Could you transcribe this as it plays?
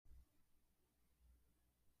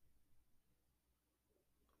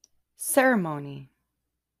Ceremony.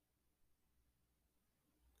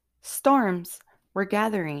 Storms were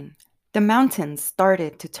gathering. The mountains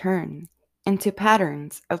started to turn into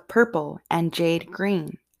patterns of purple and jade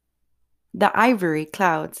green. The ivory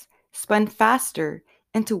clouds spun faster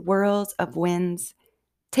into whirls of winds,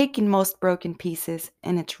 taking most broken pieces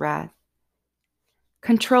in its wrath.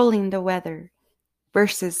 Controlling the weather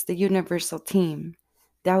versus the universal team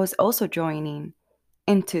that was also joining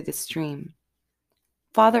into the stream.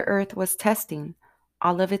 Father Earth was testing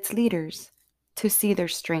all of its leaders to see their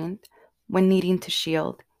strength when needing to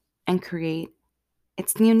shield and create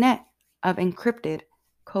its new net of encrypted,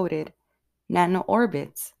 coded nano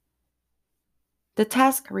orbits. The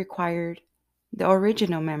task required the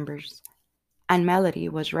original members, and Melody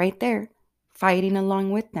was right there, fighting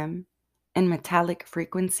along with them in metallic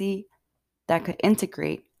frequency that could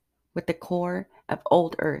integrate with the core of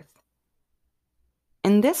old Earth.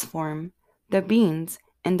 In this form, the beings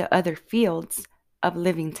in the other fields of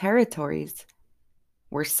living territories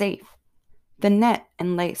were safe. The net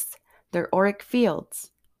enlaced their auric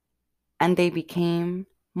fields, and they became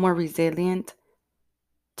more resilient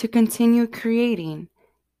to continue creating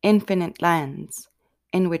infinite lands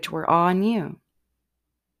in which we're all new.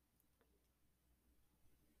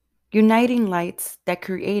 Uniting lights that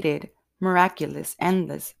created miraculous,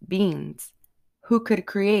 endless beings who could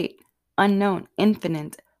create unknown,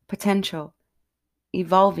 infinite potential,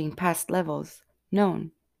 evolving past levels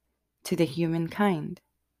known to the humankind.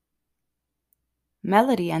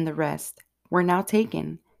 Melody and the rest were now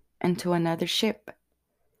taken into another ship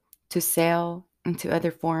to sail into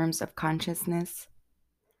other forms of consciousness,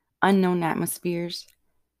 unknown atmospheres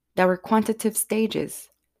that were quantitative stages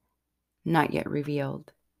not yet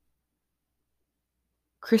revealed.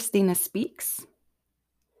 Christina speaks.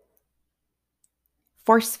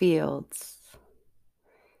 Force fields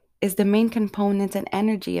is the main component and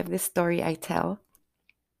energy of this story I tell.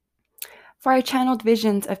 For I channeled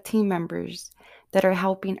visions of team members that are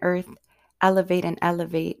helping Earth elevate and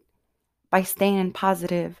elevate by staying in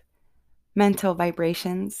positive mental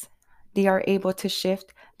vibrations, they are able to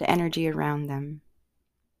shift the energy around them.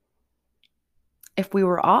 If we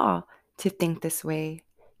were all to think this way,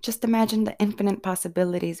 just imagine the infinite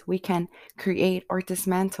possibilities we can create or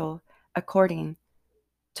dismantle according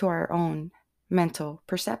to our own mental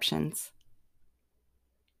perceptions.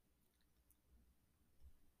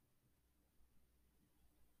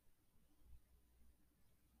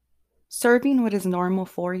 Serving what is normal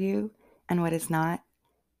for you and what is not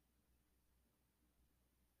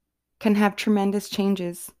can have tremendous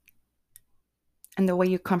changes in the way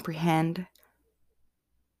you comprehend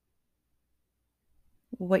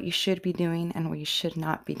what you should be doing and what you should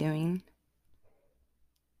not be doing.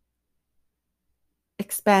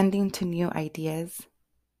 Expanding to new ideas,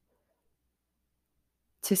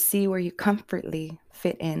 to see where you comfortably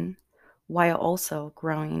fit in while also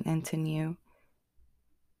growing into new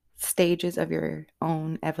stages of your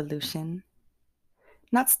own evolution.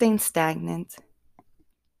 Not staying stagnant,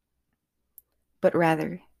 but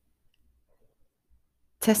rather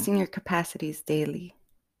testing your capacities daily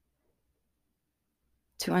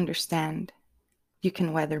to understand you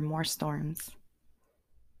can weather more storms.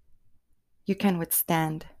 You can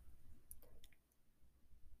withstand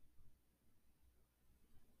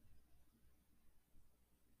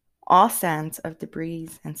all sands of debris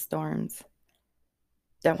and storms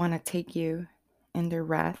that want to take you in their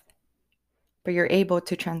wrath, but you're able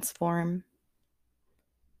to transform,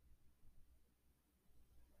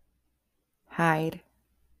 hide,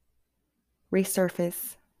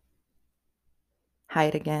 resurface,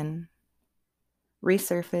 hide again,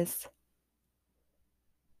 resurface,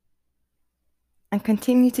 and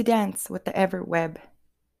continue to dance with the ever web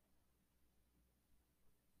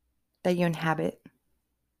that you inhabit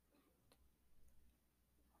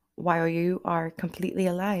while you are completely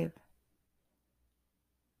alive.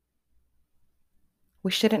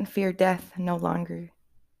 We shouldn't fear death no longer.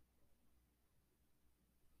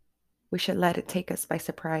 We should let it take us by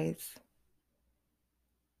surprise.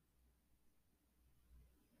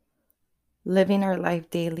 Living our life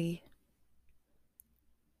daily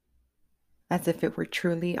as if it were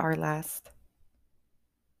truly our last.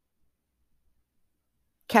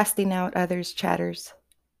 Casting out others' chatters.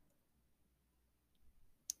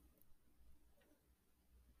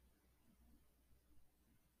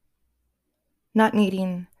 Not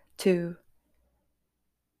needing to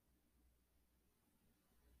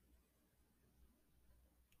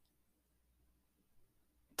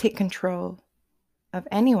take control of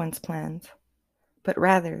anyone's plans, but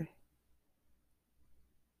rather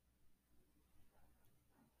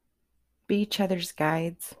be each other's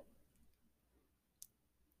guides,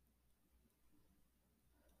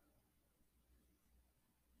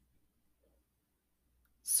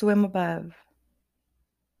 Swim above.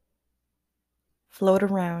 Float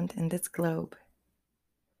around in this globe.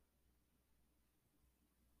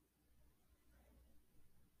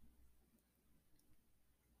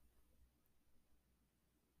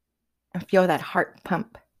 And feel that heart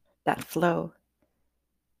pump, that flow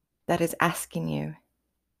that is asking you,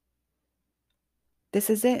 this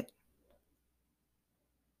is it.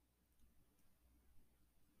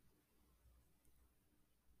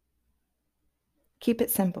 Keep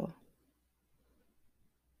it simple.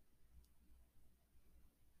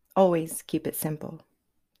 Always keep it simple.